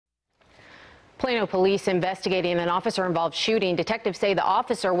Plano police investigating an officer-involved shooting. Detectives say the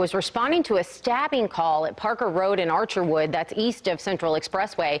officer was responding to a stabbing call at Parker Road in Archerwood, that's east of Central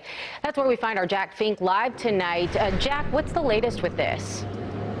Expressway. That's where we find our Jack Fink live tonight. Jack, what's the latest with this?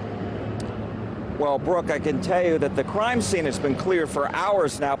 Well, Brooke, I can tell you that the crime scene has been cleared for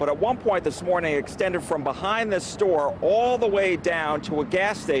hours now, but at one point this morning it extended from behind this store all the way down to a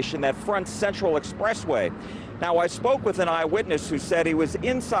gas station that fronts Central Expressway. Now, I spoke with an eyewitness who said he was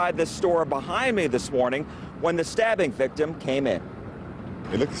inside this store behind me this morning when the stabbing victim came in.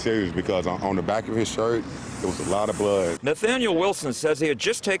 It looked serious because on the back of his shirt, there was a lot of blood. Nathaniel Wilson says he had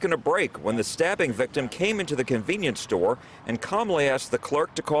just taken a break when the stabbing victim came into the convenience store and calmly asked the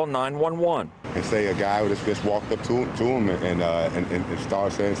clerk to call 911. And say a guy just walked up to him and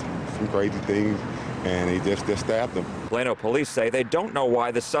started saying some crazy things, and he just stabbed him. Plano police say they don't know why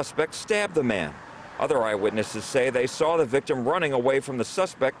the suspect stabbed the man. Other eyewitnesses say they saw the victim running away from the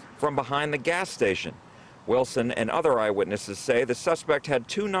suspect from behind the gas station. Wilson and other eyewitnesses say the suspect had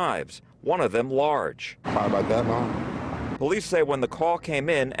two knives, one of them large. Probably about that long. Police say when the call came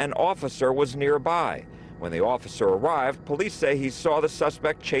in, an officer was nearby. When the officer arrived, police say he saw the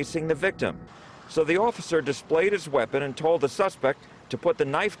suspect chasing the victim. So the officer displayed his weapon and told the suspect to put the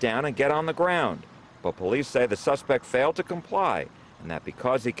knife down and get on the ground. But police say the suspect failed to comply, and that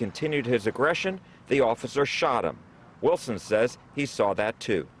because he continued his aggression, the officer shot him. Wilson says he saw that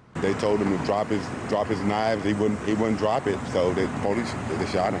too. They told him to drop his knives. He wouldn't drop it, so the police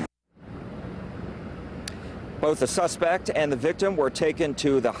shot him. Both the suspect and the victim were taken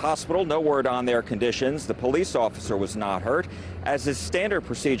to the hospital. No word on their conditions. The police officer was not hurt. As is standard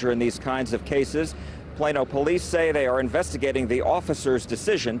procedure in these kinds of cases, Plano police say they are investigating the officer's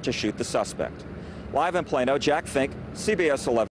decision to shoot the suspect. Live in Plano, Jack Fink, CBS 11.